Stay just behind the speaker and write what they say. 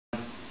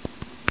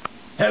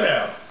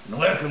Hello, and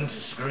welcome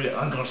to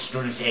Uncle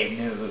Screwtape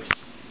News.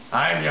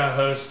 I'm your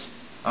host,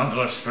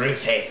 Uncle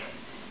Screwtape,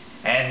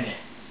 and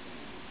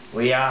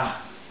we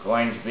are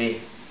going to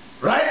be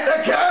right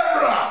the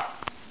camera!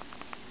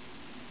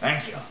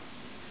 Thank you.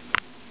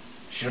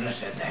 Shouldn't have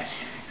said that.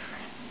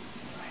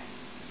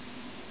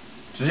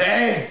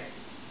 Today,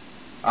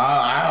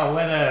 our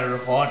weather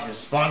report is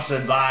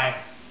sponsored by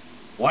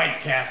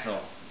White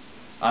Castle.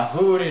 Our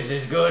food is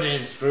as good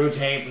as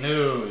Screwtape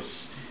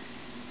News.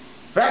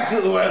 Back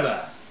to the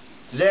weather.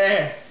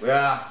 Today we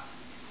are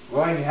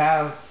going to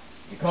have a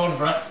cold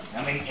front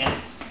coming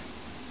in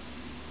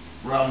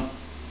from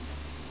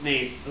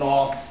the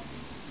northwest.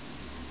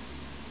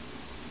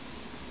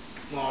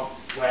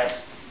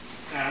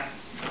 I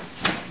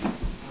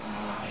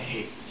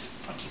hate this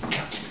fucking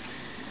cut.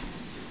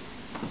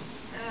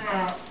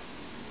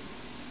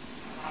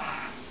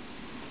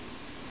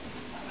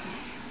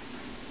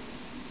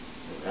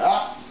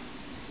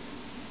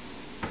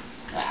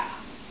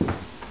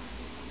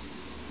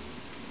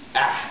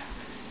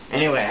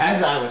 Anyway,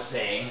 as I was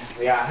saying,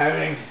 we are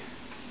having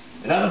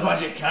another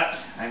budget cut.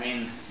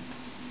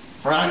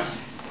 Front.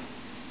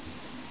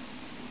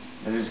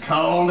 It is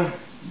cold,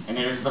 and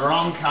it is the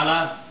wrong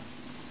color.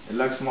 It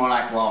looks more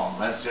like warm.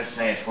 Let's just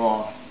say it's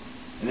warm.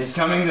 And it's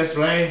coming this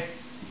way,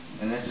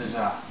 and this is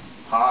a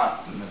high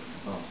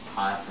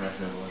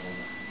pressure or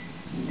whatever.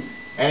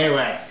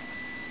 Anyway,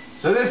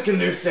 so this can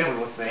do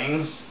several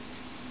things.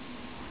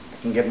 I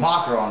can get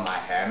marker on my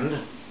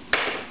hand.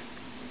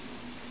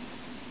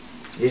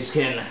 This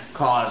can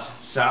cause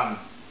some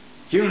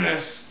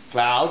cumulus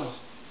clouds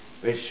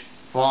which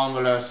form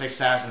below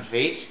 6,000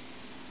 feet,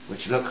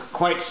 which look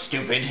quite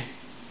stupid.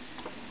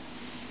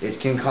 It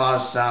can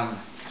cause some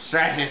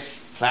stratus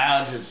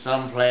clouds at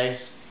some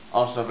place,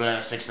 also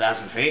below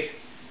 6,000 feet. It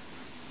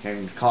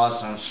can cause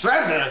some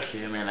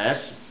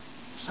stratocumulus,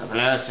 so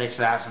below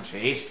 6,000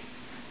 feet.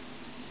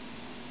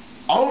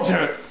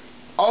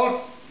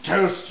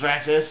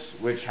 Altostratus,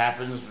 which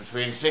happens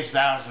between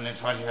 6,000 and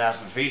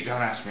 20,000 feet.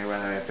 Don't ask me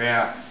whether they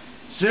appear.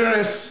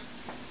 Cirrus,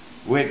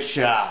 which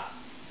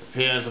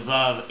appears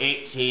above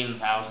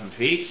 18,000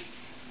 feet.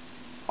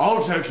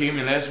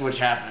 Altocumulus, which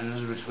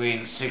happens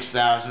between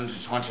 6,000 to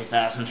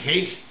 20,000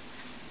 feet.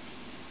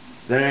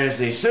 There is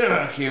the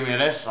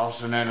cirrocumulus,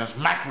 also known as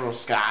mackerel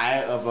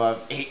sky, above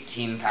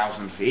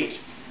 18,000 feet.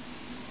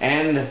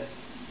 And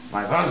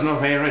my personal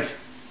favorite,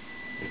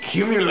 the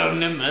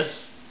cumulonimbus,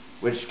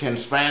 which can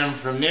span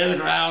from near the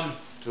ground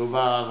to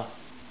above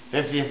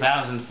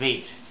 50,000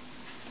 feet.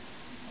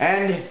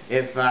 And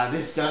if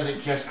this does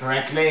it just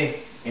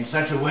correctly, in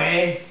such a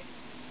way,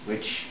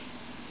 which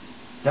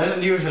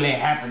doesn't usually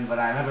happen, but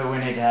I love it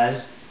when it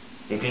does,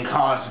 it can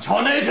cause a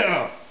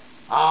tornado!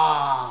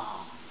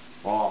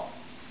 Or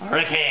a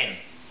hurricane.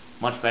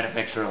 Much better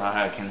picture of a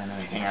hurricane than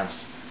anything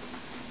else.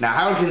 Now,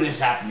 how can this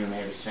happen, you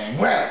may be saying?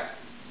 Well,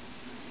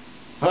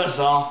 first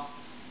off,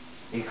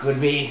 it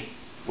could be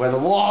where the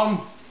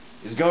warm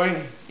is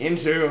going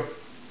into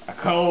a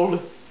cold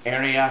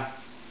area,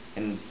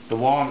 and the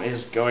warm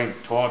is going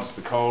towards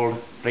the cold,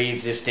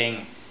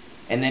 pre-existing,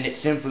 and then it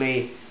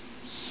simply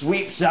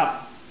sweeps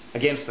up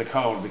against the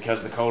cold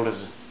because the cold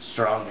is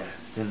stronger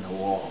than the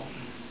warm.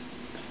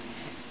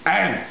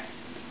 And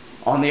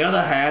on the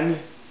other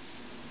hand,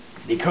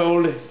 the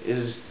cold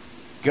is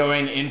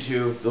going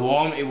into the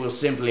warm. It will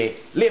simply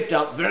lift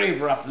up very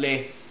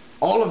abruptly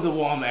all of the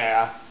warm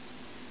air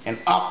and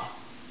up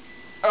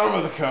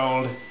over the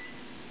cold.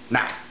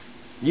 Now,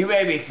 you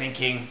may be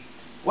thinking,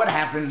 what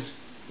happens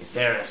if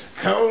there is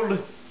a cold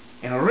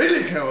and a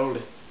really cold,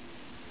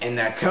 and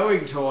they're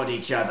going toward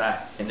each other,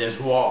 and there's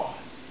warm?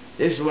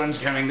 This one's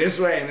coming this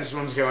way, and this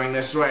one's going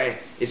this way.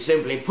 It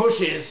simply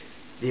pushes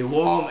the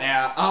warm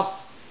air up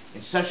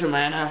in such a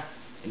manner,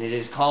 and it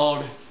is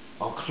called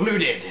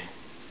occluded.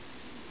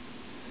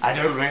 I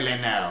don't really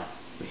know.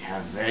 We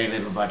have very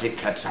little budget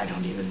cuts. I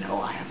don't even know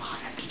I am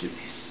hired to do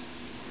this.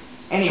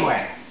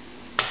 Anyway,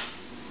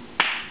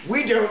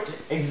 we don't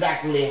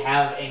exactly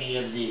have any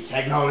of the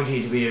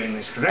technology to be doing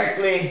this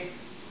correctly,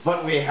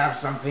 but we have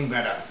something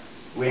better.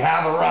 We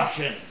have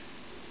eruption.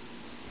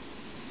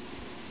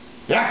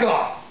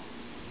 Yakov!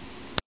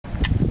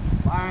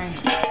 Fine.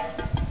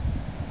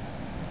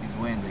 He's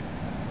windy.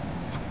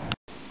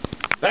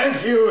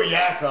 Thank you,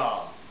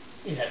 Yakov.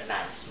 He's a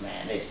nice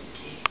man, isn't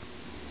he?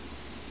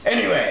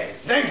 Anyway,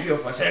 thank you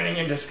for turning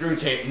into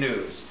Screwtape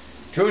News.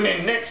 Tune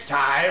in next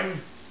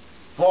time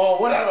for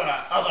whatever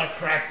other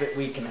crap that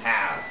we can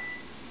have.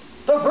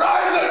 The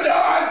fries are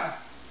done!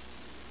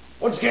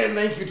 Once again,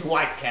 thank you to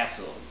White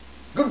Castle.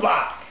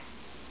 Goodbye.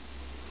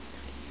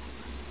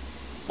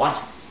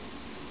 What?